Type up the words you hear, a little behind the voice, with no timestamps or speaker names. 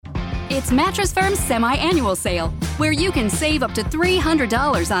It's Mattress Firm's semi-annual sale, where you can save up to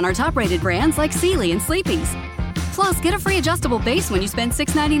 $300 on our top-rated brands like Sealy and Sleepy's. Plus, get a free adjustable base when you spend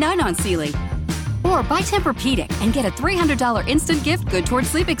 $6.99 on Sealy. Or buy Tempur-Pedic and get a $300 instant gift good towards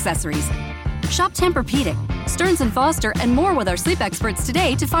sleep accessories. Shop Tempur-Pedic, Stearns & Foster, and more with our sleep experts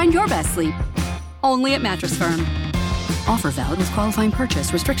today to find your best sleep. Only at Mattress Firm. Offer valid with qualifying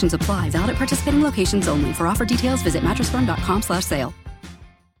purchase. Restrictions apply. Valid at participating locations only. For offer details, visit mattressfirm.com/sale.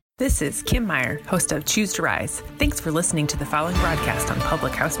 This is Kim Meyer, host of Choose to Rise. Thanks for listening to the following broadcast on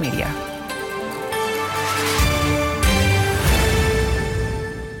Public House Media.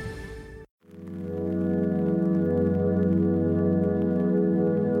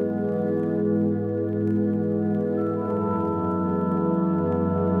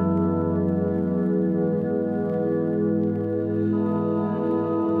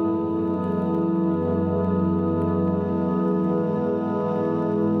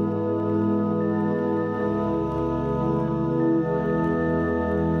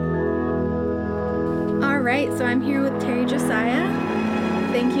 So I'm here with Terry Josiah.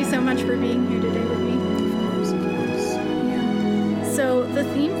 Thank you so much for being here today with me. Of course. Yeah. So the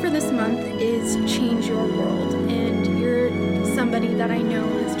theme for this month is Change Your World, and you're somebody that I know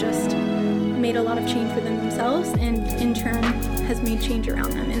has just made a lot of change within themselves and in turn has made change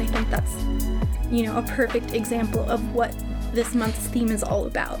around them, and I think that's, a perfect example of what this month's theme is all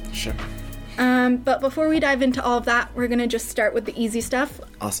about. Sure. But before we dive into all of that, we're going to just start with the easy stuff.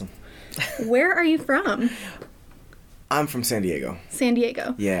 Awesome. Where are you from? I'm from San Diego. San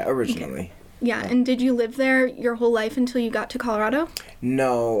Diego. Yeah, originally. Okay. Yeah, and did you live there your whole life until you got to Colorado?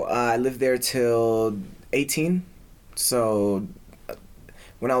 No, I lived there till 18. So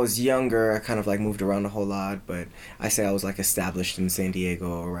when I was younger, I kind of moved around a whole lot, but I say I was established in San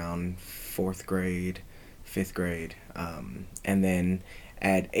Diego around 4th grade, 5th grade. And then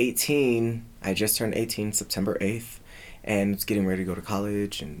at 18, I just turned 18 September 8th and was getting ready to go to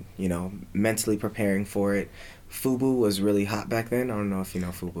college and, mentally preparing for it. FUBU was really hot back then. I don't know if you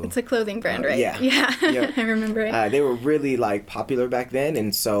know FUBU. It's a clothing brand, right? Yeah. Yep. I remember it. They were really popular back then,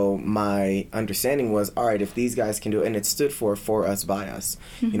 and so my understanding was, all right, if these guys can do it, and it stood for Us By Us.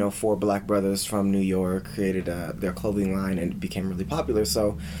 Mm-hmm. 4 black brothers from New York created their clothing line, and it became really popular.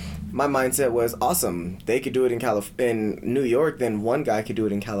 So my mindset was, awesome, they could do it in New York, then one guy could do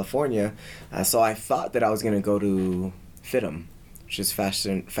it in California. So I thought that I was going to go to FIDM, which is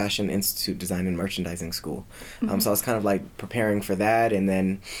Fashion Institute Design and Merchandising School. Mm-hmm. So I was kind of preparing for that, and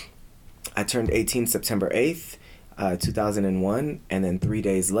then I turned 18 September 8th, 2001, and then 3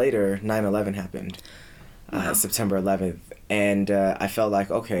 days later, 9/11 happened, wow. September 11th, and I felt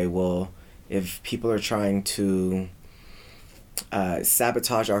okay, well, if people are trying to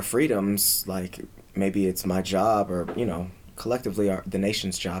sabotage our freedoms, maybe it's my job or, collectively the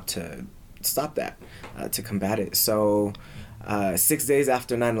nation's job to stop that, to combat it. So 6 days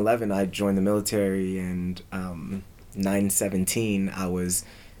after 9/11, I joined the military, and 9/17, I was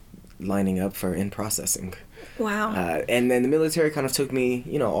lining up for in-processing. Wow. And then the military kind of took me,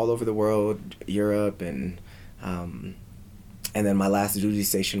 all over the world, Europe, and then my last duty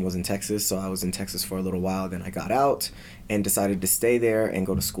station was in Texas, so I was in Texas for a little while. Then I got out and decided to stay there and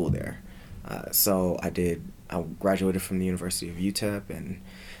go to school there. So I graduated from the University of UTEP and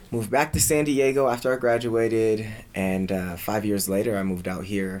moved back to San Diego after I graduated, and 5 years later I moved out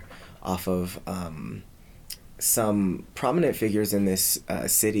here off of some prominent figures in this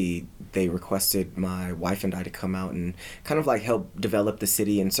city. They requested my wife and I to come out and kind of help develop the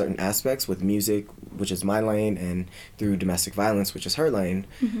city in certain aspects with music, which is my lane, and through domestic violence, which is her lane.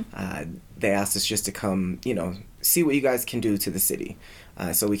 Mm-hmm. They asked us just to come, see what you guys can do to the city.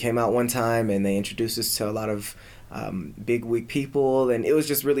 So we came out one time and they introduced us to a lot of big wig people, and it was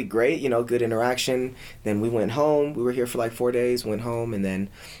just really great, good interaction. Then we went home. We were here for 4 days, went home, and then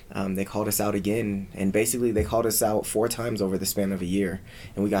they called us out again, and basically they called us out 4 times over the span of a year,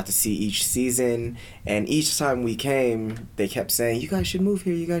 and we got to see each season, and each time we came they kept saying, you guys should move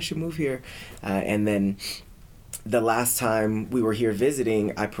here, you guys should move here. And then the last time we were here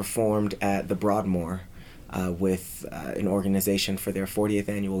visiting, I performed at the Broadmoor with an organization for their 40th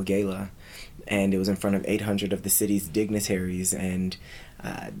annual gala, and it was in front of 800 of the city's dignitaries, and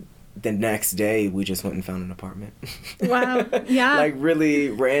the next day we just went and found an apartment. Wow. Yeah. Really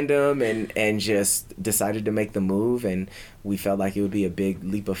random, and just decided to make the move, and we felt like it would be a big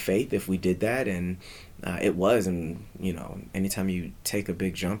leap of faith if we did that, and it was. And anytime you take a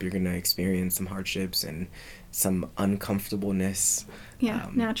big jump, you're going to experience some hardships and some uncomfortableness. Yeah,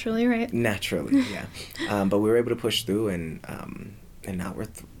 naturally, right? Naturally, yeah. But we were able to push through, and now we're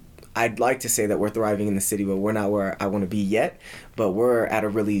I'd like to say that we're thriving in the city, but we're not where I want to be yet. But we're at a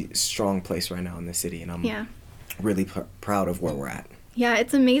really strong place right now in the city, and I'm really proud of where we're at. Yeah,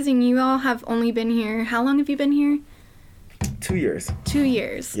 it's amazing. You all have only been here. How long have you been here? 2 years. 2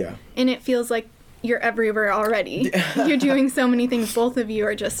 years. Yeah. And it feels like you're everywhere already. You're doing so many things. Both of you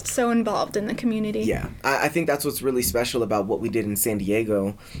are just so involved in the community. Yeah. I think that's what's really special about what we did in San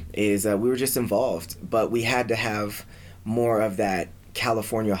Diego is we were just involved, but we had to have more of that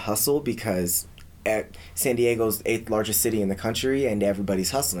California hustle because San Diego's the 8th largest city in the country, and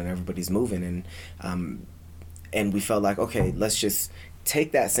everybody's hustling, everybody's moving, and we felt like, okay, let's just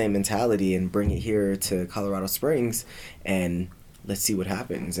take that same mentality and bring it here to Colorado Springs, and let's see what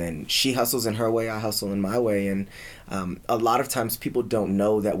happens. And she hustles in her way, I hustle in my way, and a lot of times people don't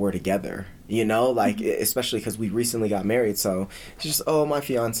know that we're together, you know, like especially because we recently got married, so it's just, oh, my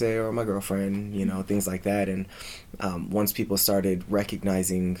fiance or my girlfriend, you know, things like that. And once people started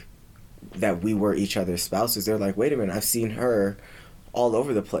recognizing that we were each other's spouses, they're like, wait a minute, I've seen her all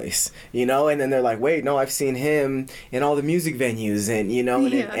over the place, you know, and then they're like, wait, no, I've seen him in all the music venues, and you know,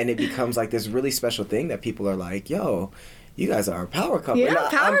 and it becomes like this really special thing that people are like, yo, you guys are a power couple. Yeah,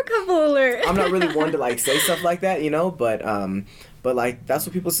 power couple alert. I'm not really one to like say stuff like that, you know, but like that's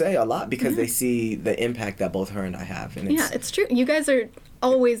what people say a lot because they see the impact that both her and I have, and it's true. You guys are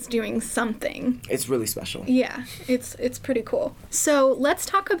always doing something. It's really special. Yeah, it's pretty cool. So let's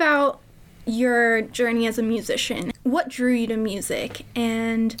talk about your journey as a musician. What drew you to music,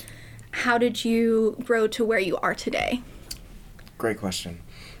 and how did you grow to where you are today? Great question.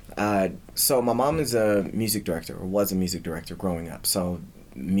 So my mom is a music director, or was a music director growing up. So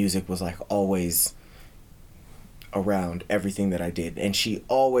music was like always around everything that I did. And she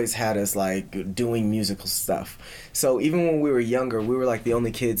always had us like doing musical stuff. So even when we were younger, we were like the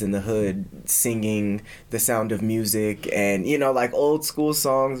only kids in the hood singing The Sound of Music and, you know, like old school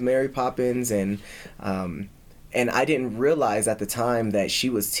songs, Mary Poppins. And I didn't realize at the time that she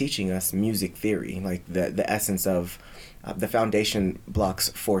was teaching us music theory, like the essence of the foundation blocks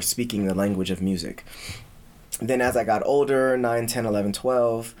for speaking the language of music. Then as I got older, 9, 10, 11,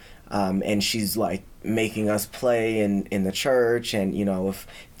 12, and she's like making us play in the church, and you know, if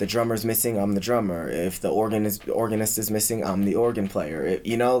the drummer's missing, I'm the drummer. If the organist is missing, I'm the organ player.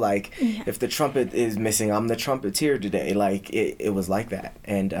 You know, like if the trumpet is missing, I'm the trumpeter today. Like it was like that.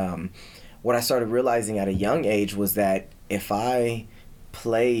 And what I started realizing at a young age was that if I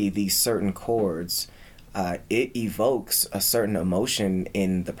play these certain chords, it evokes a certain emotion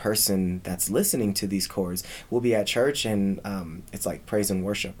in the person that's listening to these chords. We'll be at church and it's like praise and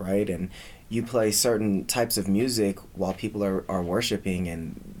worship, right? And you play certain types of music while people are worshiping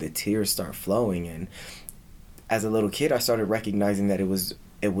and the tears start flowing. And as a little kid, I started recognizing that it was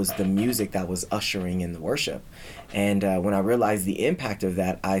the music that was ushering in the worship. And when I realized the impact of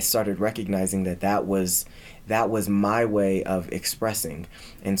that, I started recognizing that was my way of expressing.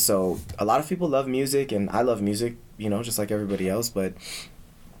 And so a lot of people love music, and I love music, you know, just like everybody else, but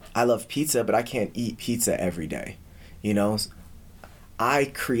I love pizza, but I can't eat pizza every day, you know?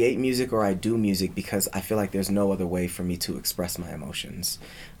 I create music or I do music because I feel like there's no other way for me to express my emotions.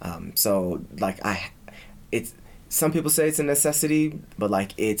 So like some people say it's a necessity, but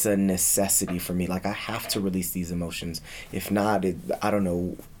like it's a necessity for me. Like I have to release these emotions. If not, I don't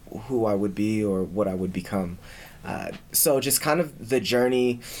know who I would be or what I would become. So just kind of the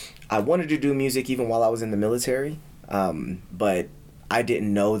journey. I wanted to do music even while I was in the military, but I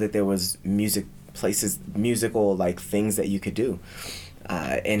didn't know that there was musical like things that you could do.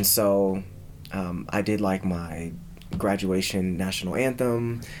 And so I did like my graduation national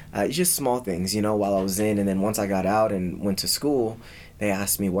anthem, just small things, you know, while I was in. And then once I got out and went to school, they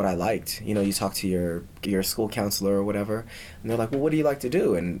asked me what I liked. You know, you talk to your school counselor or whatever, and they're like, well, what do you like to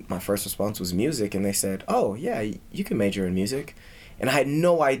do? And my first response was music. And they said, oh, yeah, you can major in music. And I had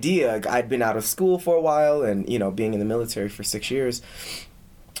no idea. I'd been out of school for a while and, you know, being in the military for 6 years.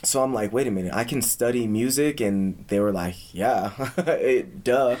 So I'm like, wait a minute, I can study music? And they were like, yeah,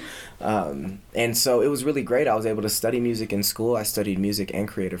 duh. And so it was really great. I was able to study music in school. I studied music and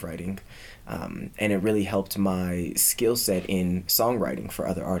creative writing. And it really helped my skill set in songwriting for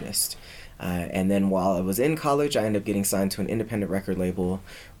other artists. And then while I was in college, I ended up getting signed to an independent record label.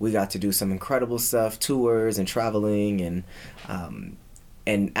 We got to do some incredible stuff, tours and traveling.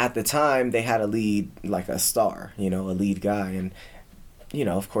 And at the time, they had a lead, like a star, you know, a lead guy. And you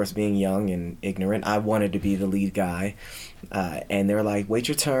know, of course, being young and ignorant, I wanted to be the lead guy. And they were like, wait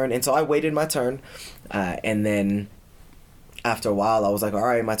your turn. And so I waited my turn. And then after a while, I was like, all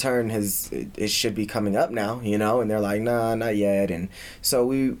right, my turn it should be coming up now, you know? And they're like, nah, not yet. And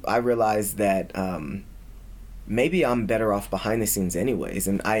so I realized that maybe I'm better off behind the scenes anyways,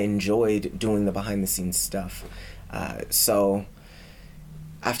 and I enjoyed doing the behind the scenes stuff. So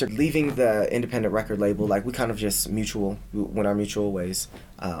after leaving the independent record label, like, we kind of just went our mutual ways.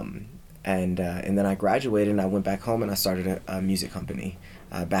 And then I graduated and I went back home and I started a music company.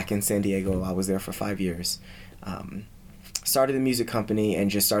 Back in San Diego, I was there for 5 years. Started a music company and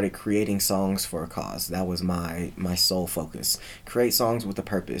just started creating songs for a cause. That was my sole focus. Create songs with a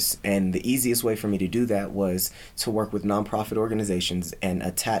purpose. And the easiest way for me to do that was to work with nonprofit organizations and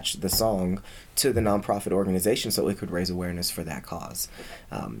attach the song to the nonprofit organization so it could raise awareness for that cause.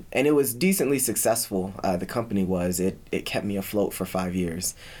 And it was decently successful. The company was. It kept me afloat for 5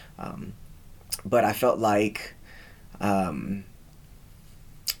 years. But I felt like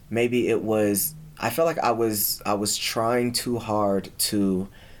maybe it was... I felt like I was trying too hard to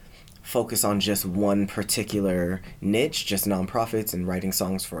focus on just one particular niche, just nonprofits and writing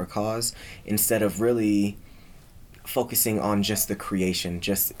songs for a cause, instead of really focusing on just the creation,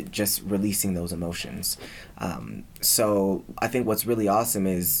 just releasing those emotions. So I think what's really awesome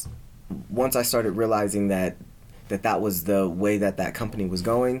is once I started realizing that was the way that company was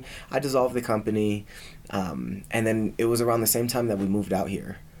going, I dissolved the company, and then it was around the same time that we moved out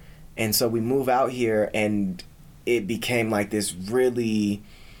here. And so we move out here and it became like this really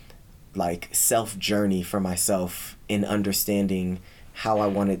like self journey for myself in understanding how I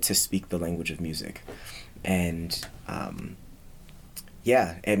wanted to speak the language of music. And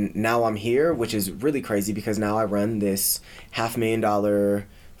and now I'm here, which is really crazy because now I run this $500,000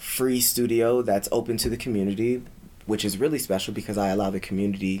 free studio that's open to the community, which is really special because I allow the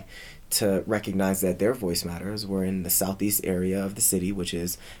community to recognize that their voice matters. We're in the southeast area of the city, which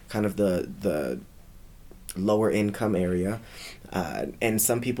is kind of the lower income area. And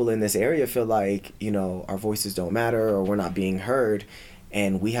some people in this area feel like, our voices don't matter or we're not being heard.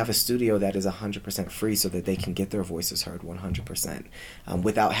 And we have a studio that is 100% free so that they can get their voices heard 100%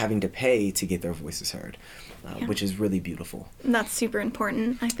 without having to pay to get their voices heard, which is really beautiful. That's super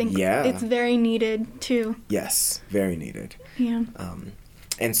important. I think it's very needed too. Yes, very needed. Yeah.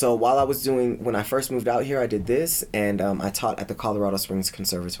 And so when I first moved out here, I did this, and I taught at the Colorado Springs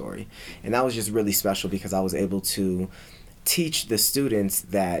Conservatory. And that was just really special because I was able to teach the students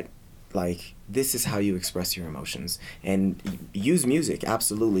that, like, this is how you express your emotions. And use music,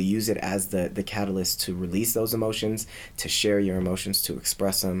 absolutely. Use it as the catalyst to release those emotions, to share your emotions, to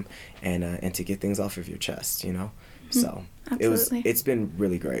express them, and to get things off of your chest, So it's been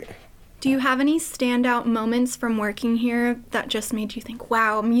really great. Do you have any standout moments from working here that just made you think,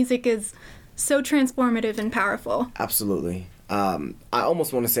 wow, music is so transformative and powerful? Absolutely. I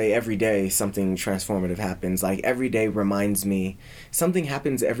almost want to say every day something transformative happens. Like every day something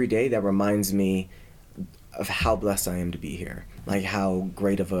happens every day that reminds me of how blessed I am to be here. Like how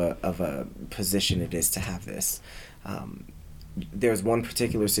great of a position it is to have this. There's one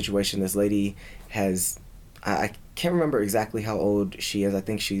particular situation. This lady I can't remember exactly how old she is. I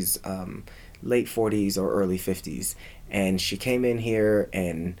think she's late 40s or early 50s. And she came in here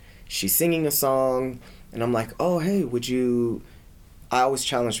and she's singing a song. And I'm like, oh, hey, I always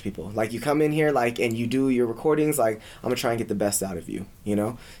challenge people. Like, you come in here, like, and you do your recordings, like, I'm going to try and get the best out of you,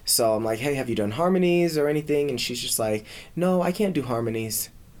 So I'm like, hey, have you done harmonies or anything? And she's just like, no, I can't do harmonies.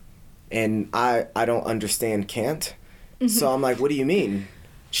 And I don't understand can't. Mm-hmm. So I'm like, what do you mean?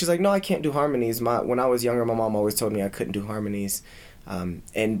 She's like, no, I can't do harmonies. When I was younger, my mom always told me I couldn't do harmonies.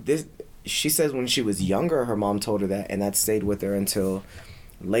 She says when she was younger, her mom told her that, and that stayed with her until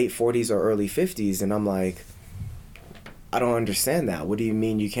late 40s or early 50s. And I'm like, I don't understand that. What do you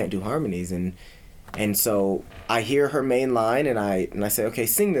mean you can't do harmonies? And so I hear her main line, and I say, okay,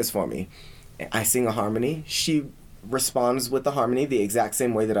 sing this for me. I sing a harmony. She responds with the harmony the exact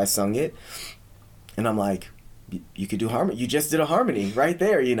same way that I sung it. And I'm like, you could do harmony. You just did a harmony right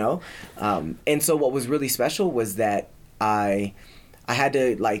there, And so what was really special was that I had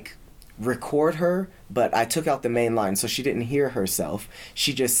to, like, record her, but I took out the main line, so she didn't hear herself.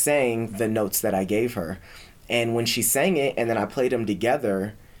 She just sang the notes that I gave her. And when she sang it and then I played them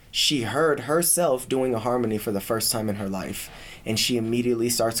together, she heard herself doing a harmony for the first time in her life. And she immediately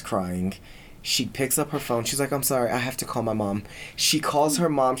starts crying. She picks up her phone. She's like, I'm sorry, I have to call my mom. She calls her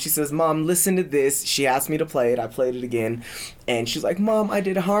mom. She says, Mom, listen to this. She asked me to play it. I played it again. And she's like, Mom, I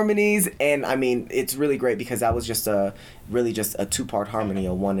did harmonies. And I mean, it's really great because that was just a 2-part harmony,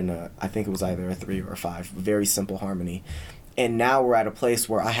 a 1 and I think it was either a 3 or a 5. Very simple harmony. And now we're at a place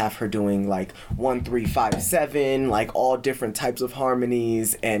where I have her doing like 1, 3, 5, 7, like all different types of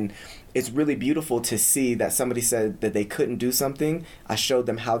harmonies. And it's really beautiful to see that somebody said that they couldn't do something. I showed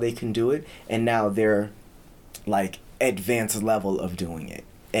them how they can do it. And now they're like advanced level of doing it.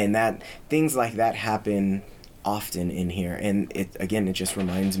 And that things like that happen often in here, and it just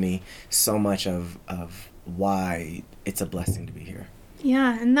reminds me so much of why it's a blessing to be here.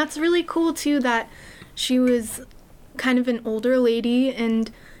 Yeah, and that's really cool too that she was kind of an older lady and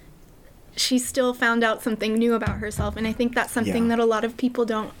she still found out something new about herself, and I think that's something that a lot of people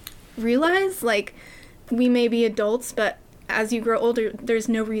don't realize. Like, we may be adults, but as you grow older, there's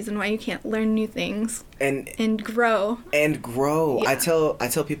no reason why you can't learn new things and grow. Yeah. I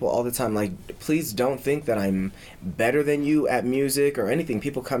tell people all the time, like, please don't think that I'm better than you at music or anything.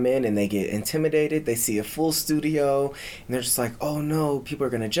 People come in and they get intimidated. They see a full studio and they're just like, oh no, people are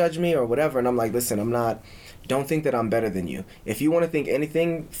going to judge me or whatever. And I'm like, listen, don't think that I'm better than you. If you want to think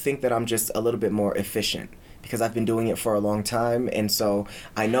anything, think that I'm just a little bit more efficient, because I've been doing it for a long time, and so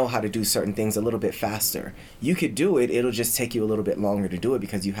I know how to do certain things a little bit faster. You could do it, it'll just take you a little bit longer to do it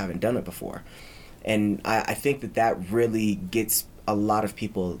because you haven't done it before. And I think that really gets a lot of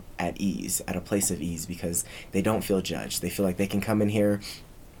people at ease, at a place of ease, because they don't feel judged. They feel like they can come in here,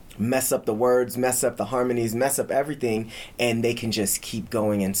 mess up the words, mess up the harmonies, mess up everything, and they can just keep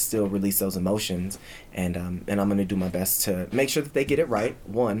going and still release those emotions. And I'm going to do my best to make sure that they get it right,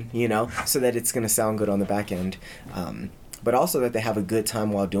 so that it's going to sound good on the back end, but also that they have a good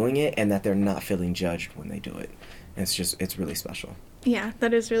time while doing it and that they're not feeling judged when they do it. And it's really special. Yeah,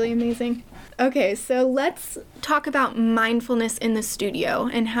 that is really amazing. Okay, so let's talk about mindfulness in the studio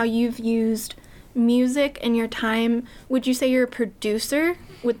and how you've used music in your time. Would you say you're a producer?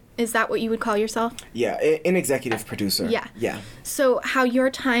 Is that what you would call yourself? Yeah, an executive producer. Yeah. So how your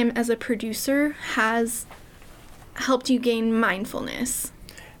time as a producer has helped you gain mindfulness?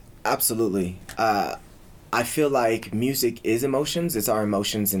 Absolutely. I feel like music is emotions. It's our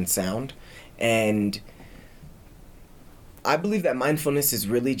emotions in sound. And I believe that mindfulness is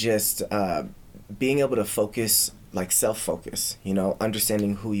really just being able to focus, like self-focus,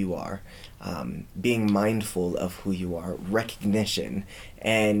 understanding who you are, being mindful of who you are, recognition.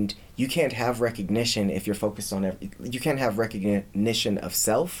 And you can't have recognition if you're focused on you can't have recognition of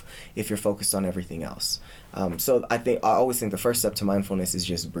self if you're focused on everything else. So I always think the first step to mindfulness is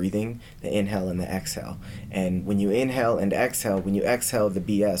just breathing, the inhale and the exhale. And when you inhale and exhale, when you exhale the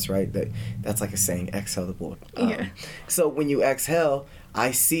BS, right? That's like a saying, exhale the bull. So when you exhale, I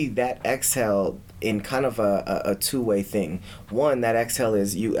see that exhale in kind of a two-way thing. One, that exhale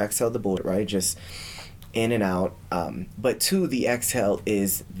is you exhale the bullet, right? Just in and out. But two, the exhale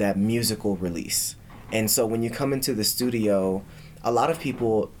is that musical release. And so when you come into the studio, a lot of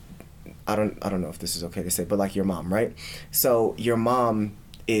people, I don't know if this is okay to say, but like your mom, right? So your mom,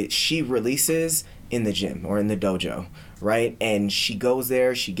 she releases in the gym or in the dojo, right? And she goes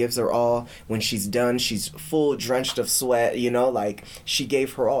there, she gives her all. When she's done, she's full, drenched of sweat, like she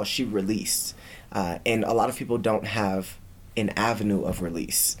gave her all, she released. And a lot of people don't have an avenue of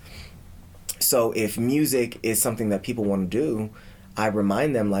release. So if music is something that people want to do, I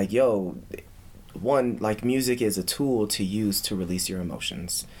remind them like, one, like music is a tool to use to release your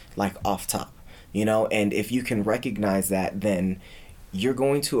emotions, like off top, and if you can recognize that, then you're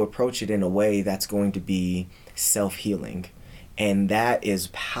going to approach it in a way that's going to be self-healing. And that is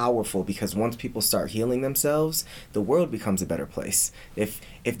powerful, because once people start healing themselves, the world becomes a better place. If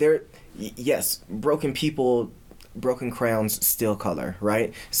they're, yes, broken people, broken crayons still color,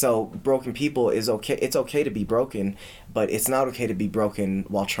 right? So broken people is okay. It's okay to be broken, but it's not okay to be broken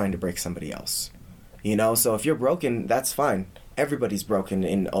while trying to break somebody else. So if you're broken, that's fine. Everybody's broken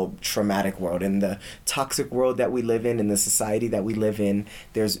in a traumatic world, in the toxic world that we live in the society that we live in.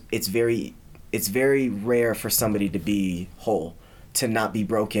 It's very rare for somebody to be whole, to not be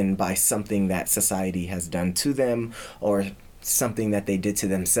broken by something that society has done to them or something that they did to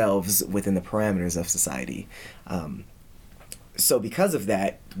themselves within the parameters of society. So because of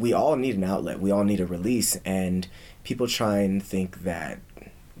that, we all need an outlet. We all need a release. And people try and think that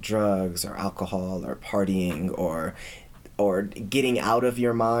drugs or alcohol or partying or getting out of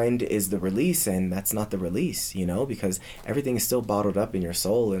your mind is the release, and that's not the release, because everything is still bottled up in your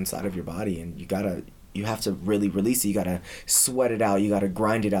soul, inside of your body, and you have to really release it. You gotta sweat it out, you gotta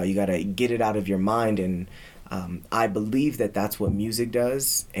grind it out, you gotta get it out of your mind. And I believe that that's what music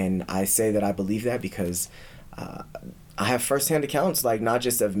does, and I say that I believe that because I have firsthand accounts, like not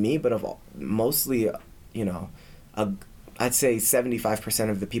just of me, but of mostly, I'd say 75%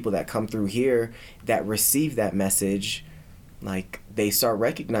 of the people that come through here that receive that message, like they start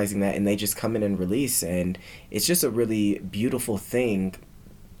recognizing that and they just come in and release. And it's just a really beautiful thing,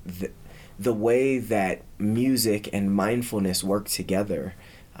 the way that music and mindfulness work together.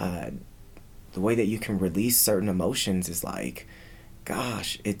 The way that you can release certain emotions is like,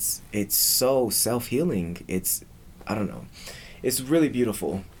 gosh, it's so self-healing. I don't know. it's really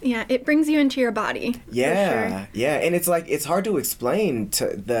beautiful. Yeah, it brings you into your body. Yeah, for sure. yeah, and it's like it's hard to explain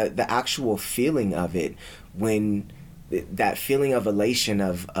to the actual feeling of it when that feeling of elation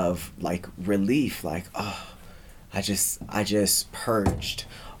of like relief, like I just purged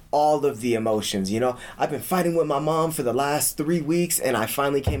all of the emotions. You know, I've been fighting with my mom for the last 3 weeks, and I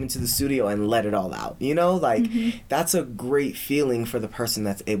finally came into the studio and let it all out. You know, like that's a great feeling for the person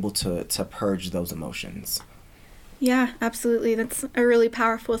that's able to purge those emotions. Yeah, absolutely. That's a really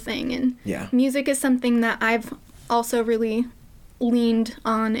powerful thing. And music is something that I've also really leaned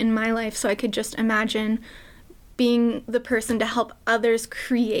on in my life. So I could just imagine being the person to help others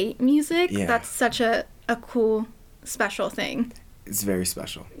create music. Yeah. That's such a cool, special thing. It's very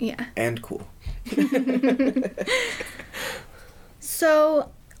special. Yeah. And cool.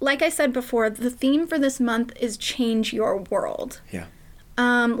 So, like I said before, the theme for this month is Change Your World. Yeah.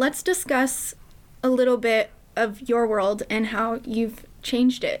 Let's discuss a little bit of your world and how you've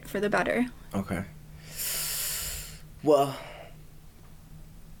changed it for the better. Okay. Well,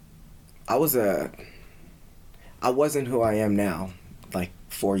 I wasn't who I am now, like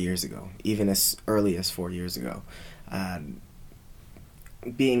 4 years ago, even as early as 4 years ago.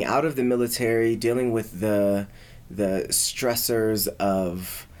 Being out of the military, dealing with the stressors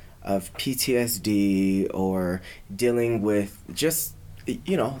of PTSD, or dealing with just,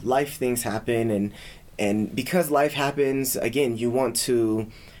 you know, life things happen, and because life happens, again, you want to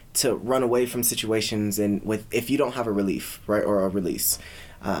run away from situations, and if you don't have a relief, right, or a release.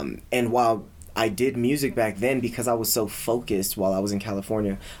 And while I did music back then, because I was so focused while I was in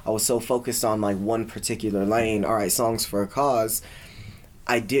California, I was so focused on like one particular lane, all right, songs for a cause,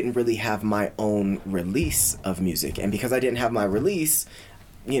 I didn't really have my own release of music. And because I didn't have my release,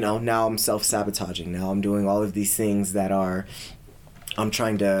 you know, now I'm self-sabotaging. Now I'm doing all of these things that I'm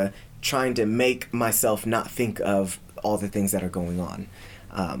trying to make myself not think of all the things that are going on.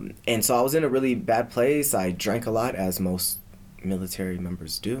 And so I was in a really bad place. I drank a lot, as most military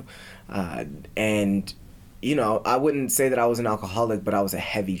members do. And, you know, I wouldn't say that I was an alcoholic, but I was a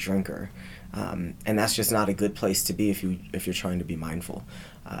heavy drinker. And that's just not a good place to be if you're trying to be mindful.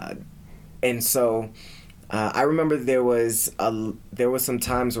 And so I remember there was some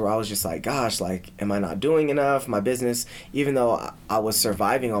times where I was just like, gosh, like, am I not doing enough? My business, even though I was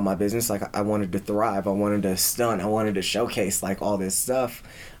surviving on my business, like I wanted to thrive, I wanted to stunt, I wanted to showcase like all this stuff.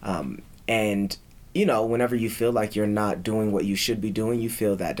 And you know, whenever you feel like you're not doing what you should be doing, you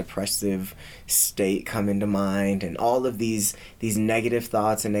feel that depressive state come into mind, and all of these negative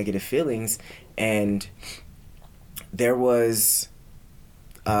thoughts and negative feelings. And there was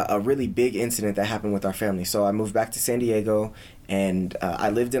a really big incident that happened with our family. So I moved back to San Diego, and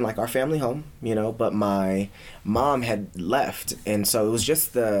I lived in like our family home, you know, but my mom had left, and so it was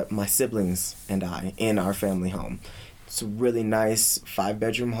just my siblings and I in our family home. It's a really nice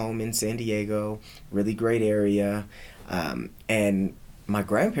 5-bedroom home in San Diego, really great area. And my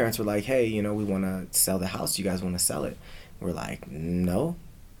grandparents were like, hey, you know, we want to sell the house. You guys want to sell it? We're like, no,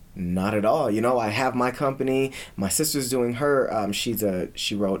 not at all. You know, I have my company. My sister's doing her,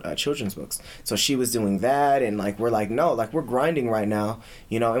 she wrote children's books. So she was doing that. And like, we're like, no, like we're grinding right now,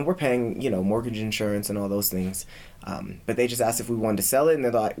 you know, and we're paying, you know, mortgage insurance and all those things. But they just asked if we wanted to sell it,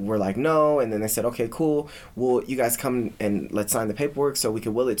 and we're like, no. And then they said, okay, cool. Well, you guys come and let's sign the paperwork so we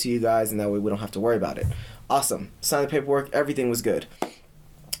can will it to you guys, and that way we don't have to worry about it. Awesome. Signed the paperwork. Everything was good.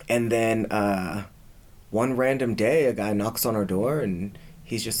 And then one random day, a guy knocks on our door, and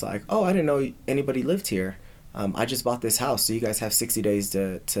he's just like, oh, I didn't know anybody lived here. I just bought this house, so you guys have 60 days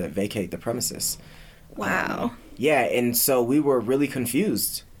to vacate the premises. Wow. Yeah, and so we were really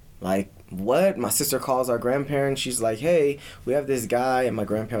confused. Like, what? My sister calls our grandparents. She's like, hey, we have this guy. And my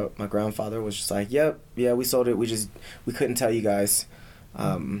grandfather was just like, yep, yeah, we sold it. We couldn't tell you guys.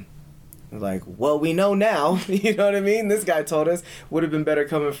 Like, well, we know now. You know what I mean? This guy told us. Would have been better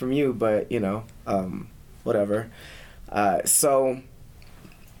coming from you, but, you know, whatever. So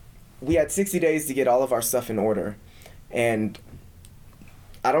we had 60 days to get all of our stuff in order. And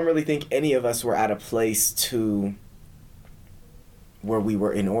I don't really think any of us were at a place where we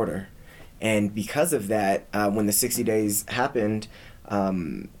were in order. And because of that, when the 60 days happened,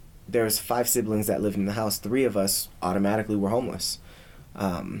 there's 5 siblings that lived in the house. 3 of us automatically were homeless.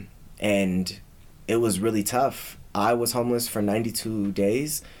 And it was really tough. I was homeless for 92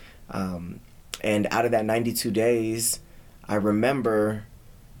 days. And out of that 92 days, I remember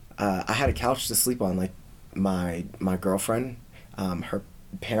I had a couch to sleep on. Like my girlfriend, her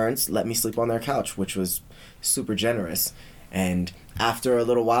parents let me sleep on their couch, which was super generous. And after a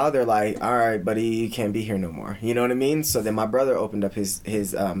little while, they're like, all right, buddy, you can't be here no more. You know what I mean? So then my brother opened up his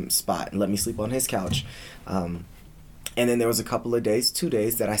spot and let me sleep on his couch. And then there was a couple of days, 2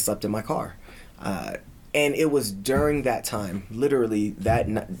 days, that I slept in my car. And it was during that time, literally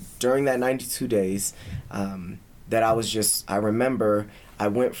during that 92 days, that I remember I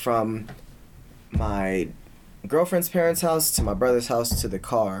went from my girlfriend's parents' house to my brother's house to the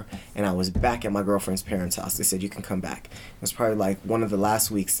car, and I was back at my girlfriend's parents' house. They said, you can come back. It was probably like one of the last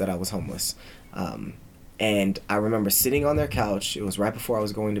weeks that I was homeless. And I remember sitting on their couch. It was right before I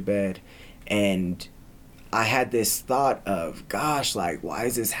was going to bed, and I had this thought of, gosh, like, why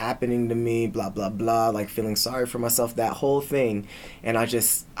is this happening to me, blah, blah, blah, like feeling sorry for myself, that whole thing. And I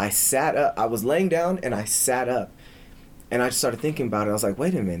sat up. I was laying down, and I sat up, and I just started thinking about it. I was like,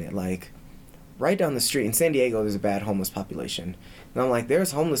 wait a minute, like, right down the street in San Diego, there's a bad homeless population. And I'm like,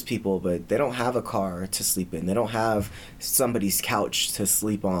 there's homeless people, but they don't have a car to sleep in. They don't have somebody's couch to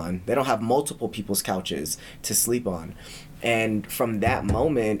sleep on. They don't have multiple people's couches to sleep on. And from that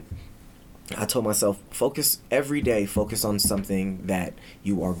moment, I told myself, focus on something that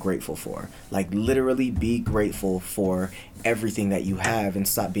you are grateful for. Like, literally be grateful for everything that you have and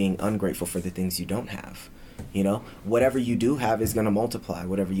stop being ungrateful for the things you don't have. You know, whatever you do have is going to multiply.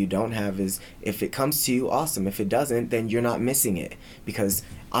 Whatever you don't have is, if it comes to you, awesome. If it doesn't, then you're not missing it, because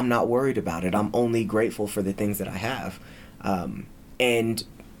I'm not worried about it. I'm only grateful for the things that I have. And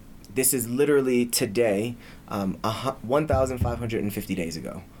this is literally today, 1,550 days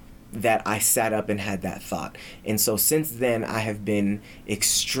ago, that I sat up and had that thought. And so since then, I have been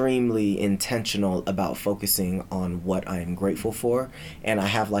extremely intentional about focusing on what I am grateful for. And I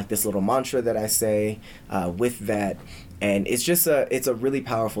have like this little mantra that I say with that. And it's just it's a really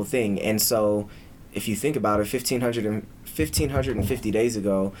powerful thing. And so if you think about it, 1,550 days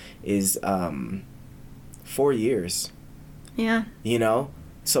ago is 4 years. Yeah. You know?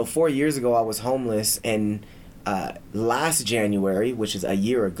 So 4 years ago, I was homeless, and last January, which is a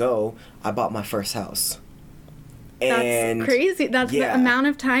year ago, I bought my first house. And that's crazy. That's the amount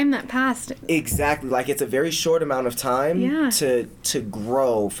of time that passed. Exactly. Like, it's a very short amount of time to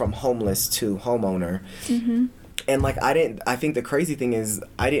grow from homeless to homeowner. Mm-hmm. And like, I think the crazy thing is,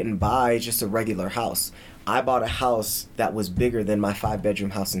 I didn't buy just a regular house. I bought a house that was bigger than my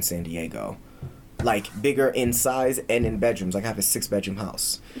 5-bedroom house in San Diego. Like, bigger in size and in bedrooms. Like, I have a 6-bedroom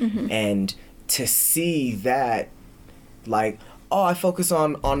house. Mm-hmm. And to see that, like, oh, I focus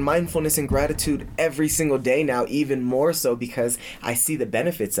on mindfulness and gratitude every single day now, even more so because I see the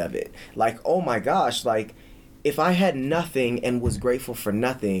benefits of it. Like, oh my gosh, like, if I had nothing and was grateful for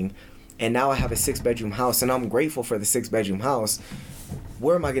nothing, and now I have a 6-bedroom house and I'm grateful for the 6-bedroom house,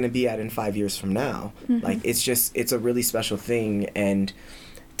 where am I going to be at in 5 years from now? Mm-hmm. Like, it's a really special thing. And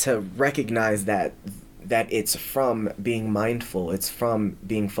to recognize that it's from being mindful, it's from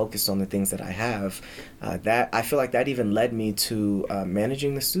being focused on the things that I have, that I feel like that even led me to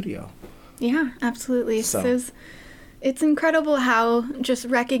managing the studio. Yeah, absolutely. So it's incredible how just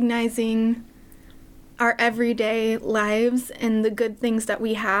recognizing our everyday lives and the good things that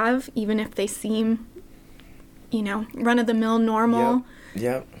we have, even if they seem, run-of-the-mill normal.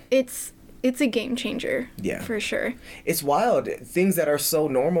 Yep. It's a game changer. Yeah. For sure. It's wild. Things that are so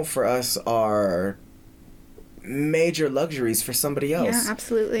normal for us are major luxuries for somebody else. Yeah,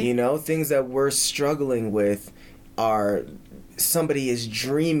 absolutely. Things that we're struggling with are, somebody is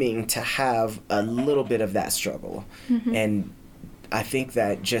dreaming to have a little bit of that struggle. Mm-hmm. And I think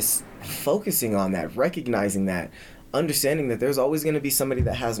that just focusing on that, recognizing that, understanding that there's always going to be somebody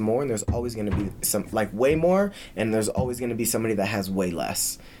that has more, and there's always going to be some, like, way more, and there's always going to be somebody that has way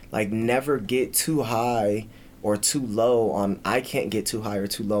less. Like, never get too high or too low on, I can't get too high or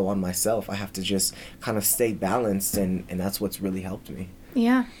too low on myself. I have to just kind of stay balanced, and that's what's really helped me.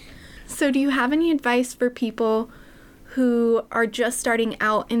 Yeah. So do you have any advice for people who are just starting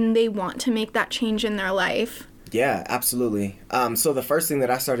out and they want to make that change in their life? Yeah, absolutely. So the first thing that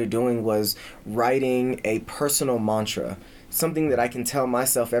I started doing was writing a personal mantra, something that I can tell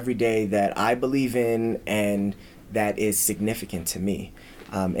myself every day that I believe in and that is significant to me.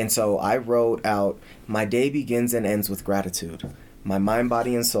 And so I wrote out, my day begins and ends with gratitude. My mind,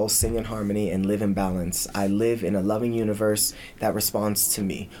 body, and soul sing in harmony and live in balance. I live in a loving universe that responds to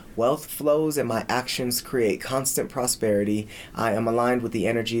me. Wealth flows and my actions create constant prosperity. I am aligned with the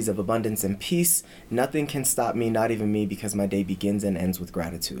energies of abundance and peace. Nothing can stop me, not even me, because my day begins and ends with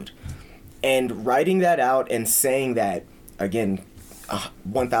gratitude. And writing that out and saying that, again,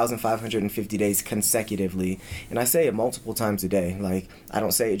 1,550 days consecutively, and I say it multiple times a day. Like, I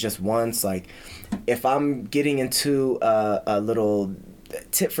don't say it just once. Like, if I'm getting into a little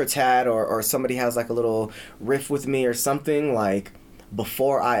tit for tat, or somebody has like a little riff with me or something, like,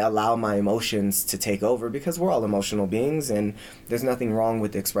 before I allow my emotions to take over, because we're all emotional beings and there's nothing wrong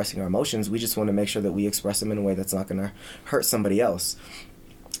with expressing our emotions. We just want to make sure that we express them in a way that's not going to hurt somebody else.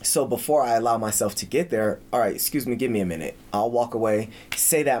 So before I allow myself to get there, all right, excuse me, give me a minute. I'll walk away,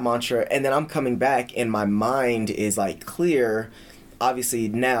 say that mantra, and then I'm coming back and my mind is like clear. Obviously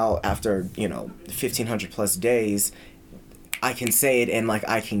now after, 1,500 plus days, I can say it and like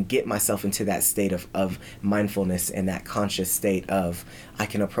I can get myself into that state of mindfulness and that conscious state of I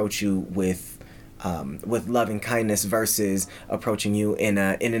can approach you with love and kindness versus approaching you in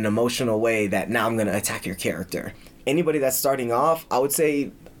an emotional way that now I'm going to attack your character. Anybody that's starting off, I would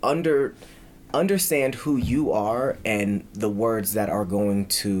say understand who you are and the words that are going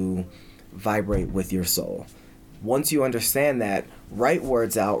to vibrate with your soul. Once you understand that, write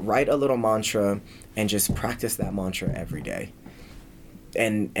words out, write a little mantra, and just practice that mantra every day.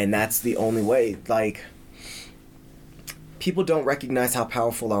 And that's the only way. Like, people don't recognize how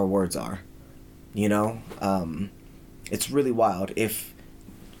powerful our words are. It's really wild. If,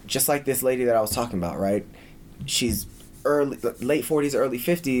 just like this lady that I was talking about, right? She's late 40s, early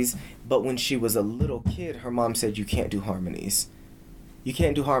 50s, but when she was a little kid, her mom said, you can't do harmonies. You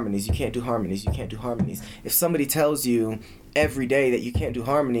can't do harmonies, you can't do harmonies, you can't do harmonies. If somebody tells you every day that you can't do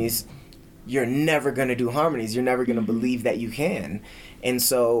harmonies, you're never going to do harmonies. You're never going to believe that you can. And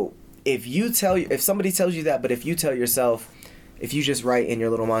so if somebody tells you that, but if you tell yourself, if you just write in your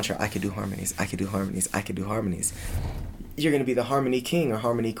little mantra, I could do harmonies, I could do harmonies, I could do harmonies, you're going to be the harmony king or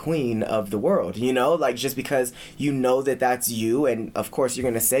harmony queen of the world, like just because that that's you. And of course you're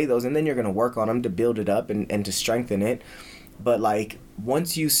going to say those and then you're going to work on them to build it up and to strengthen it. But like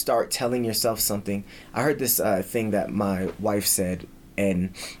once you start telling yourself something, I heard this thing that my wife said,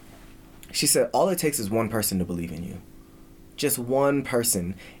 and she said, all it takes is one person to believe in you. Just one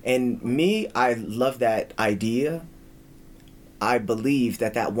person. And me, I love that idea. I believe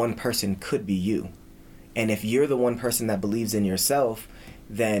that one person could be you. And if you're the one person that believes in yourself,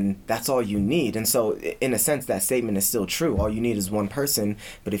 then that's all you need. And so in a sense, that statement is still true. All you need is one person.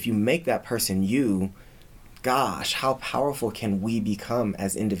 But if you make that person you, gosh, how powerful can we become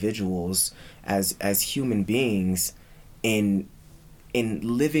as individuals, as human beings in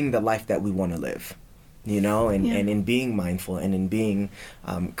living the life that we want to live, and in being mindful and in being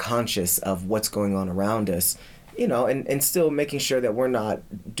conscious of what's going on around us. And still making sure that we're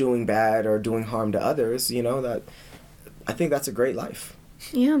not doing bad or doing harm to others, that I think that's a great life.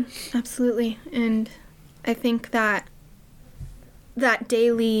 Yeah, absolutely. And I think that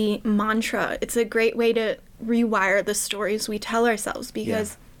daily mantra, it's a great way to rewire the stories we tell ourselves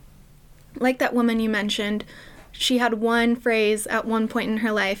because like that woman you mentioned, she had one phrase at one point in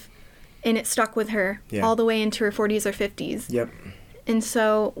her life and it stuck with her all the way into her 40s or 50s. Yep. And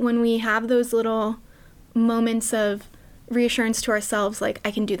so when we have those little moments of reassurance to ourselves, like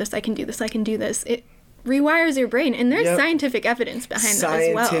I can do this, I can do this, I can do this, it rewires your brain. And there's scientific evidence behind that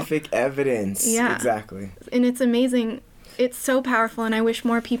as well. Scientific evidence. Yeah. Exactly. And it's amazing. It's so powerful, and I wish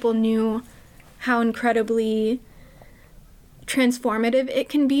more people knew how incredibly transformative it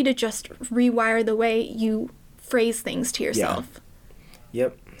can be to just rewire the way you phrase things to yourself.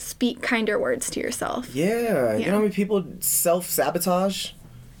 Yep. Speak kinder words to yourself. Yeah. You know how many people self-sabotage?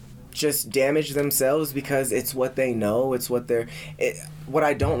 Just damage themselves because it's what they know, it's what what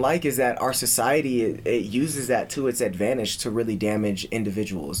I don't like is that our society it uses that to its advantage to really damage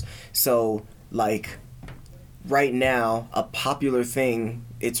individuals. So like right now, a popular thing,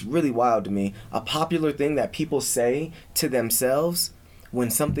 it's really wild to me, a popular thing that people say to themselves when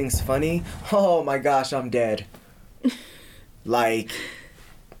something's funny, oh my gosh, I'm dead. Like,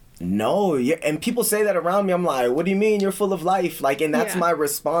 no, and people say that around me. I'm like, what do you mean you're full of life? Like, and that's my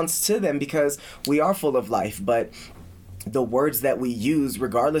response to them because we are full of life. But the words that we use,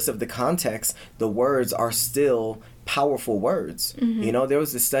 regardless of the context, the words are still powerful words. Mm-hmm. There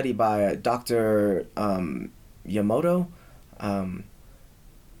was this study by Dr. Nakamoto. I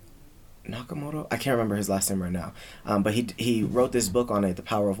can't remember his last name right now. But he wrote this book on it, The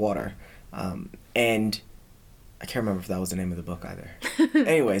Power of Water. And I can't remember if that was the name of the book either.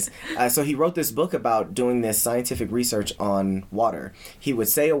 Anyways, so he wrote this book about doing this scientific research on water. He would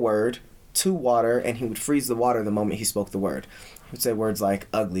say a word to water, and he would freeze the water the moment he spoke the word. He would say words like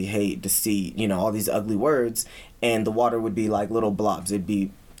ugly, hate, deceit, all these ugly words, and the water would be like little blobs. It'd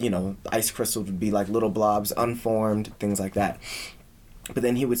be, the ice crystals would be like little blobs, unformed, things like that. But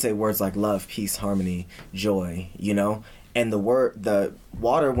then he would say words like love, peace, harmony, joy, and the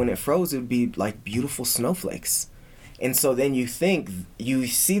water, when it froze, it would be like beautiful snowflakes. And so then you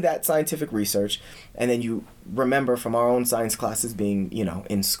see that scientific research, and then you remember from our own science classes being,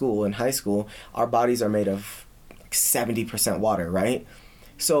 in school, in high school, our bodies are made of 70% water, right?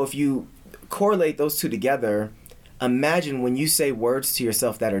 So if you correlate those two together, imagine when you say words to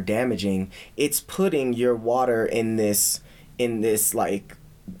yourself that are damaging, it's putting your water in this like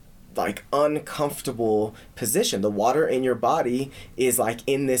uncomfortable position. The water in your body is like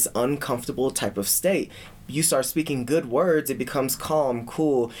in this uncomfortable type of state. You start speaking good words, it becomes calm,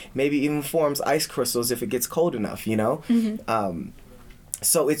 cool, maybe even forms ice crystals if it gets cold enough, you know?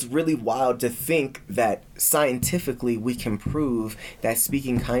 So it's really wild to think that scientifically we can prove that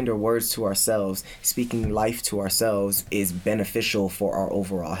speaking kinder words to ourselves, speaking life to ourselves is beneficial for our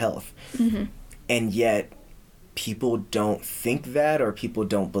overall health. And yet people don't think that, or people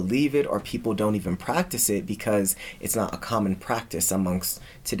don't believe it, or people don't even practice it because it's not a common practice amongst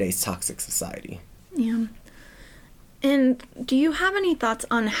today's toxic society. Yeah. And do you have any thoughts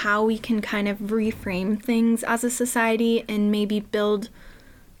on how we can kind of reframe things as a society and maybe build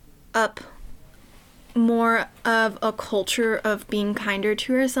up more of a culture of being kinder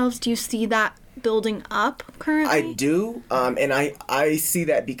to ourselves? Do you see that building up currently? I do, and I see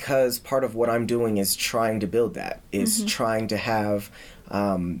that because part of what I'm doing is trying to build that, is trying to have,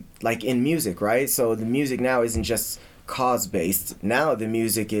 like in music, right? So the music now isn't just cause-based. Now the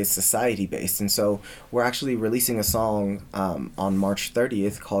music is society-based. And so we're actually releasing a song on March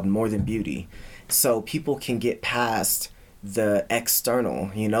 30th called More Than Beauty. So people can get past the external,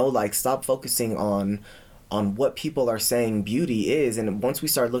 you know, like stop focusing on what people are saying beauty is. And once we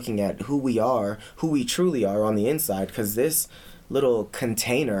start looking at who we truly are on the inside, because this little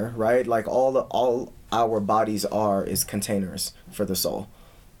container, right, like all our bodies is containers for the soul.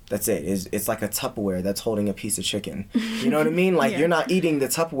 That's it. It's like a Tupperware that's holding a piece of chicken. You know what I mean? Like, You're not eating the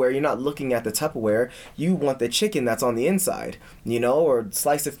Tupperware. You're not looking at the Tupperware. You want the chicken that's on the inside, you know, or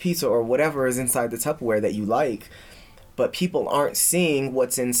slice of pizza or whatever is inside the Tupperware that you like. But people aren't seeing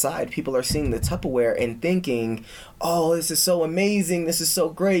what's inside. People are seeing the Tupperware and thinking, oh, this is so amazing. This is so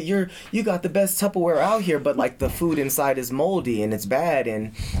great. You got the best Tupperware out here. But, like, the food inside is moldy and it's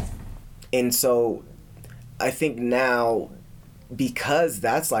bad. And so I think now, because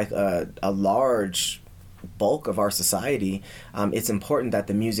that's like a large bulk of our society, it's important that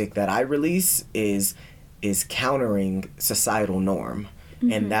the music that I release is countering societal norm.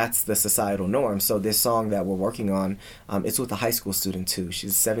 And that's the societal norm. So this song that we're working on, it's with a high school student too.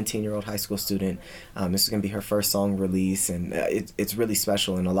 She's a 17-year-old high school student. This is going to be her first song release, and it's really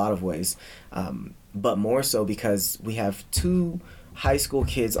special in a lot of ways. But more so because we have 2 high school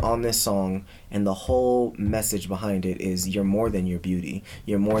kids on this song, and the whole message behind it is you're more than your beauty,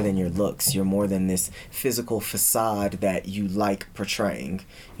 you're more than your looks, you're more than this physical facade that you like portraying,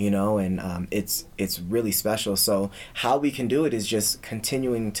 you know. And it's really special. So how we can do it is just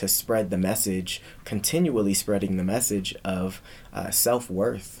continuing to spread the message, continually spreading the message of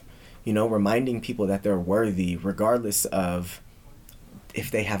self-worth, you know, reminding people that they're worthy regardless of if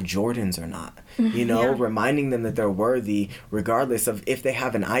they have Jordans or not, you know, reminding them that they're worthy regardless of if they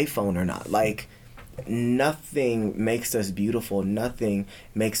have an iPhone or not. Like, nothing makes us beautiful, nothing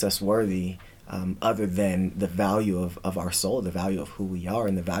makes us worthy other than the value of our soul, the value of who we are,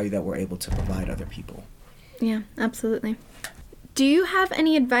 and the value that we're able to provide other people. Yeah, absolutely. Do you have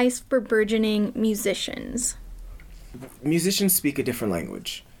any advice for burgeoning musicians? Musicians speak a different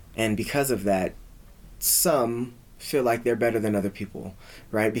language, and because of that, some feel like they're better than other people,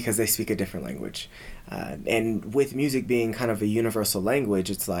 right? Because they speak a different language. And with music being kind of a universal language,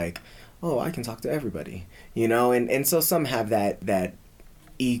 it's like, oh, I can talk to everybody, you know? And so some have that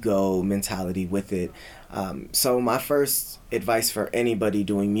ego mentality with it. So my first advice for anybody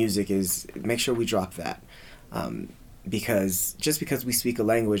doing music is make sure we drop that. Because just because we speak a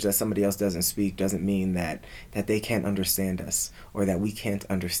language that somebody else doesn't speak doesn't mean that they can't understand us or that we can't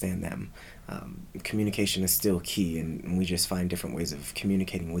understand them. Communication is still key, and we just find different ways of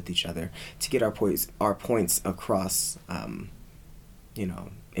communicating with each other to get our points across, you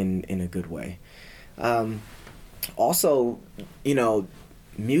know, in a good way. Also, you know,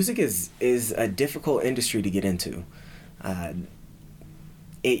 music is a difficult industry to get into.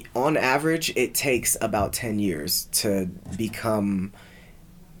 On average, it takes about 10 years to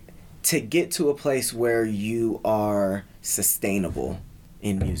get to a place where you are sustainable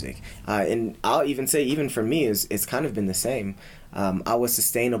in music. And I'll even say, even for me, it's kind of been the same. I was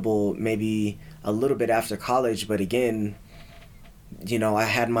sustainable maybe a little bit after college, but again, you know, I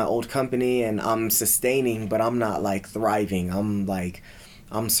had my old company and I'm sustaining, but I'm not like thriving.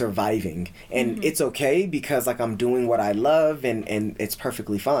 I'm surviving, and it's okay because like I'm doing what I love, and it's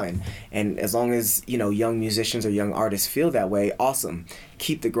perfectly fine. And as long as, you know, young musicians or young artists feel that way, awesome.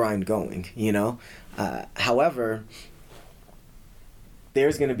 Keep the grind going, you know. However,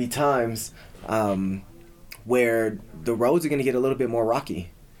 there's going to be times where the roads are going to get a little bit more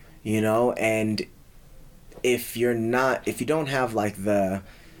rocky, you know, and if you don't have like the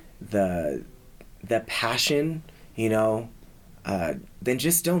passion, you know, then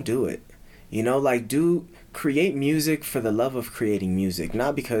just don't do it. You know, like create music for the love of creating music,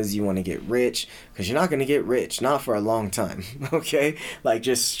 not because you want to get rich, because you're not going to get rich, not for a long time. Okay, like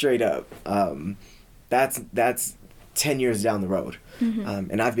just straight up. That's 10 years down the road.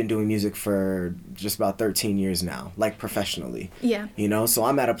 And I've been doing music for just about 13 years now, like professionally. Yeah. You know, so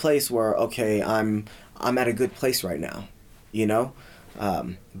I'm at a place where, okay, I'm at a good place right now, you know?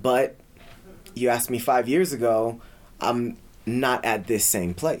 But you asked me 5 years ago, I'm not at this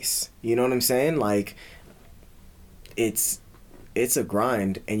same place. You know what I'm saying? Like, it's a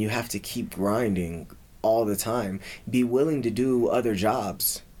grind, and you have to keep grinding all the time. Be willing to do other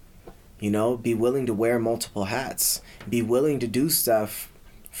jobs. You know, be willing to wear multiple hats. Be willing to do stuff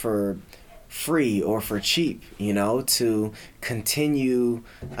for free or for cheap, you know, to continue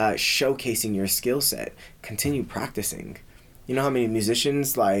showcasing your skill set, continue practicing. You know how many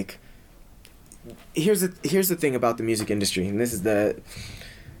musicians, like, here's the thing about the music industry, and this is the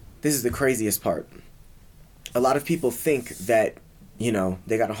craziest part. A lot of people think that, you know,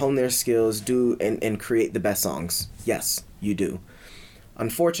 they got to hone their skills, do and create the best songs. Yes, you do.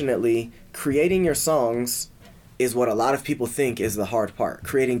 Unfortunately, creating your songs is what a lot of people think is the hard part.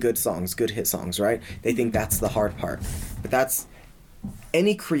 Creating good songs, good hit songs, right? They think that's the hard part. But that's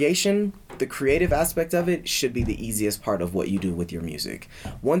any creation, the creative aspect of it should be the easiest part of what you do with your music.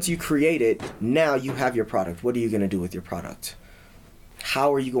 Once you create it, now you have your product. What are you going to do with your product?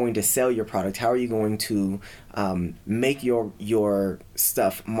 How are you going to sell your product? How are you going to make your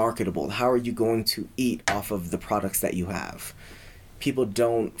stuff marketable? How are you going to eat off of the products that you have? People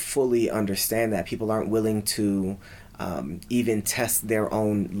don't fully understand that. People aren't willing to even test their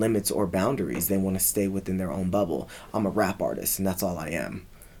own limits or boundaries. They want to stay within their own bubble. I'm a rap artist, and that's all I am.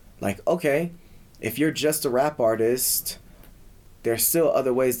 Like, okay, if you're just a rap artist, there's still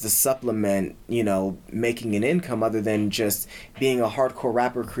other ways to supplement, you know, making an income other than just being a hardcore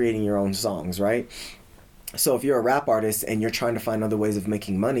rapper creating your own songs, right? So if you're a rap artist and you're trying to find other ways of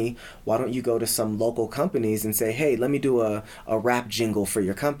making money, why don't you go to some local companies and say, hey, let me do a rap jingle for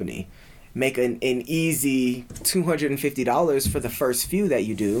your company. Make an easy $250 for the first few that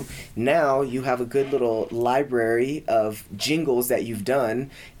you do. Now you have a good little library of jingles that you've done.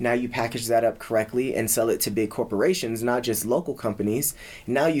 Now you package that up correctly and sell it to big corporations, not just local companies.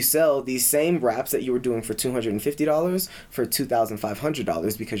 Now you sell these same raps that you were doing for $250 for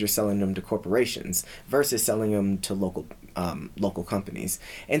 $2,500 because you're selling them to corporations versus selling them to local companies.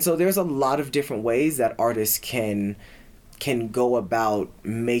 And so there's a lot of different ways that artists can go about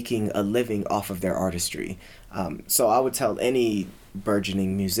making a living off of their artistry. So I would tell any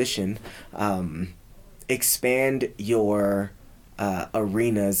burgeoning musician, expand your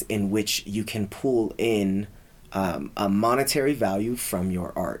arenas in which you can pull in a monetary value from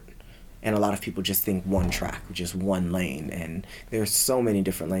your art. And a lot of people just think one track, just one lane. And there's so many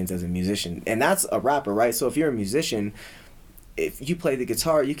different lanes as a musician. And that's a rapper, right? So if you're a musician, if you play the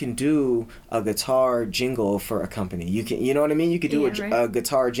guitar, you can do a guitar jingle for a company. You know what I mean? You could do a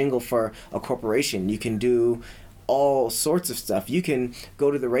guitar jingle for a corporation. You can do all sorts of stuff. You can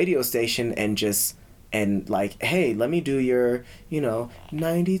go to the radio station and like, hey, let me do your,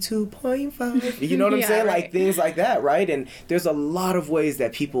 92.5. You know what I'm saying? Right. Like things like that, right? And there's a lot of ways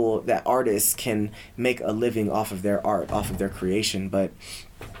that artists can make a living off of their art, off of their creation, but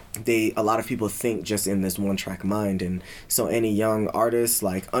a lot of people think just in this one track mind. And so any young artist,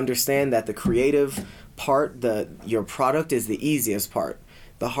 like, understand that the creative part, your product is the easiest part.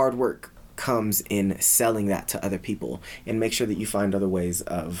 The hard work comes in selling that to other people, and make sure that you find other ways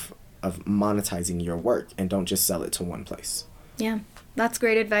of monetizing your work and don't just sell it to one place. Yeah, that's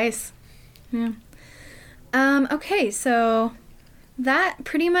great advice. Yeah. Okay, so that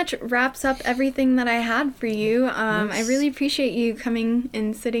pretty much wraps up everything that I had for you. Yes. I really appreciate you coming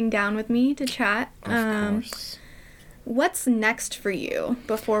and sitting down with me to chat. Of course. What's next for you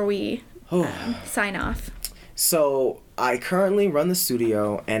before we sign off? So I currently run the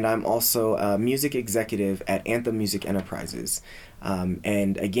studio, and I'm also a music executive at Anthem Music Enterprises.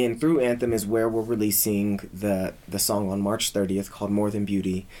 And again, through Anthem is where we're releasing the song on March 30th called More Than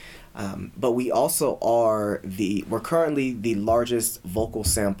Beauty. But we also we're currently the largest vocal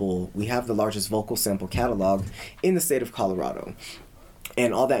sample. We have the largest vocal sample catalog in the state of Colorado.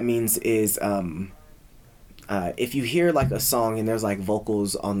 And all that means is, if you hear like a song and there's like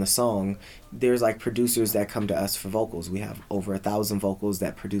vocals on the song, there's like producers that come to us for vocals. We have over 1,000 vocals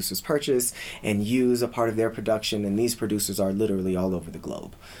that producers purchase and use a part of their production. And these producers are literally all over the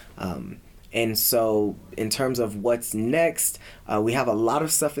globe. And so in terms of what's next, we have a lot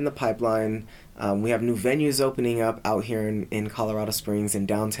of stuff in the pipeline. We have new venues opening up out here in Colorado Springs and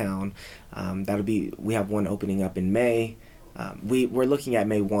downtown. We have one opening up in May. We're looking at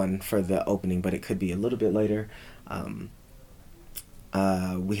May 1 for the opening, but it could be a little bit later.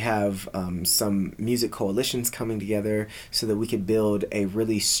 We have some music coalitions coming together so that we could build a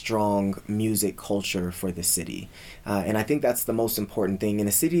really strong music culture for the city. And I think that's the most important thing. In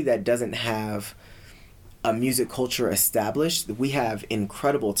a city that doesn't have a music culture established, we have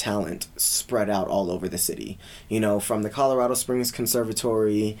incredible talent spread out all over the city. From the Colorado Springs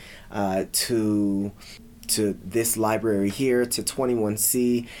Conservatory to this library here to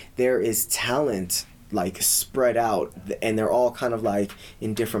 21C, there is talent like spread out, and they're all kind of like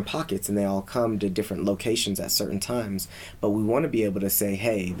in different pockets, and they all come to different locations at certain times. But we want to be able to say,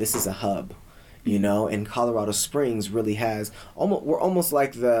 hey, this is a hub, and Colorado Springs really has we're almost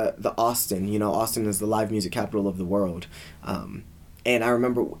like the Austin. Austin is the live music capital of the world. And I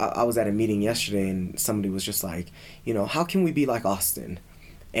remember I was at a meeting yesterday, and somebody was just like, how can we be like Austin?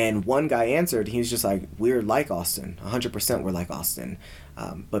 And one guy answered, he was just like, we're like Austin, 100% we're like Austin,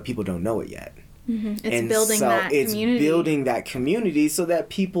 but people don't know it yet. Mm-hmm. It's building that community so that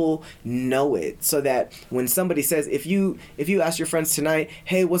people know it, so that when somebody says, if you ask your friends tonight,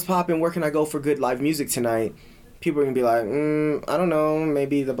 hey, what's poppin', where can I go for good live music tonight, people are gonna be like, I don't know,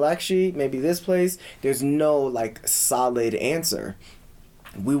 maybe the Black Sheep, maybe this place. There's no like solid answer.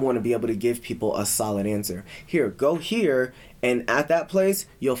 We want to be able to give people a solid answer. Here, go here, and at that place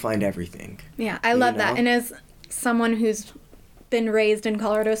you'll find everything. Yeah, I love that. And as someone who's been raised in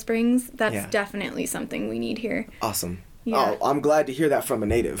Colorado Springs, that's definitely something we need here. Awesome. Yeah. Oh, I'm glad to hear that from a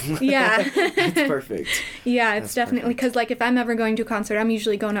native. Yeah. It's perfect. Yeah, it's definitely, because like if I'm ever going to a concert, I'm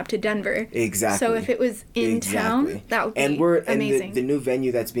usually going up to Denver. Exactly. So if it was in town, that would be amazing. And the new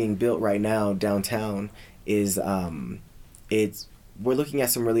venue that's being built right now downtown is we're looking at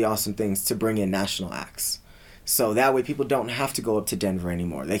some really awesome things to bring in national acts. So that way people don't have to go up to Denver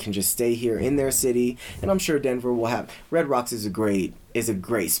anymore. They can just stay here in their city, and I'm sure Denver will have Red Rocks is a great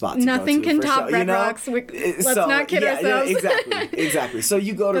spot to Nothing go to. can top Red Rocks. Let's not kid ourselves. Yeah, exactly. So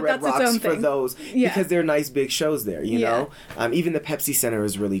you go to Red Rocks for those because they're nice big shows there, you know? Even the Pepsi Center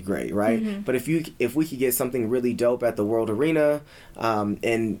is really great, right? Mm-hmm. But if we could get something really dope at the World Arena,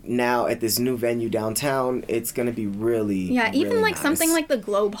 and now at this new venue downtown, it's going to be really even like nice. Something like the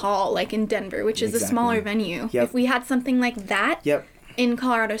Globe Hall, like in Denver, which is a smaller venue. Yep. If we had something like that in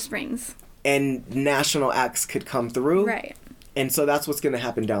Colorado Springs. And national acts could come through. Right. And so that's what's going to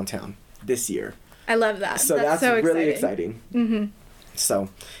happen downtown this year. I love that. So that's so really exciting. Mm-hmm. So,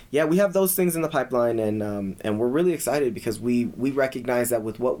 yeah, we have those things in the pipeline, and we're really excited because we recognize that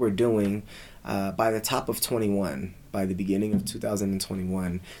with what we're doing, by the top of 21, by the beginning of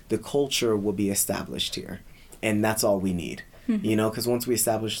 2021, the culture will be established here. And that's all we need. Mm-hmm. Because once we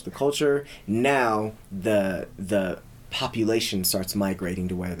establish the culture, now the population starts migrating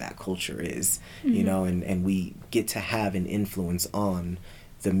to where that culture is, and we get to have an influence on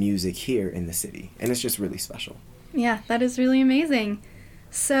the music here in the city. And it's just really special. Yeah, that is really amazing.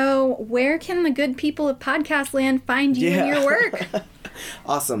 So where can the good people of Podcast Land find you and your work?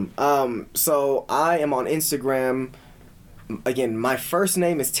 Awesome. So I am on Instagram. Again, my first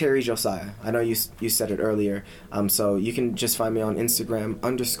name is Terry Josiah. I know you said it earlier. So you can just find me on Instagram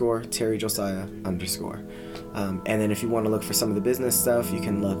 _ Terry Josiah _ and then if you want to look for some of the business stuff, you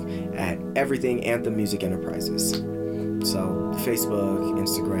can look at everything Anthem Music Enterprises. So Facebook,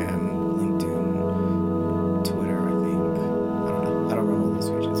 Instagram, LinkedIn, Twitter, I think. I don't know. I don't run all those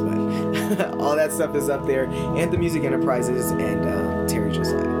pages, but all that stuff is up there. Anthem Music Enterprises and Terry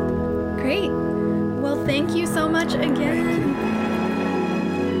Josiah. Great. Well, thank you so much again.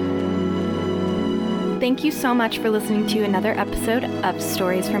 Thank you so much for listening to another episode of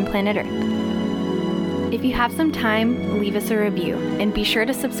Stories from Planet Earth. If you have some time, leave us a review, and be sure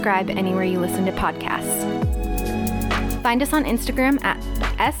to subscribe anywhere you listen to podcasts. Find us on Instagram at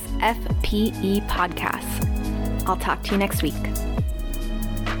SFPE Podcasts. I'll talk to you next week.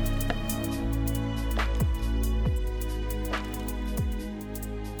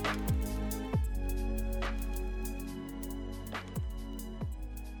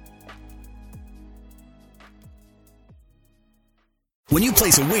 When you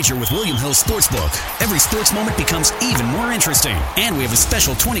place a wager with William Hill Sportsbook, every sports moment becomes even more interesting. And we have a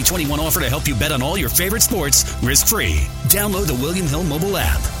special 2021 offer to help you bet on all your favorite sports risk-free. Download the William Hill mobile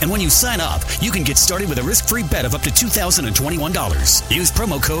app. And when you sign up, you can get started with a risk-free bet of up to $2,021. Use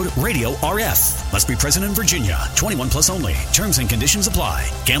promo code RADIORF. Must be present in Virginia. 21 plus only. Terms and conditions apply.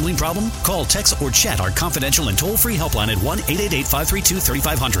 Gambling problem? Call, text, or chat our confidential and toll-free helpline at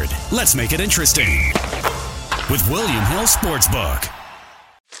 1-888-532-3500. Let's make it interesting with William Hill Sportsbook.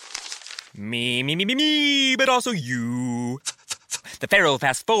 Me, but also you. The Pharaoh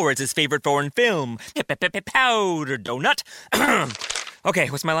fast forwards his favorite foreign film, Powder Donut. Okay,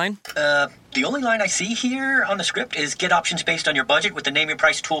 what's my line? The only line I see here on the script is get options based on your budget with the Name Your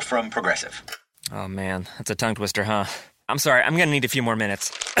Price tool from Progressive. Oh man, that's a tongue twister, huh? I'm sorry, I'm gonna need a few more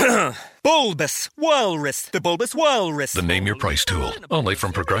minutes. Bulbous Walrus, the Bulbous Walrus. The Name Your Price tool, only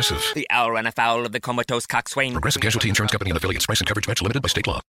from Progressive. The owl ran afoul of the comatose coxswain. Progressive Casualty Insurance Company and affiliates. Price and coverage match limited by state law.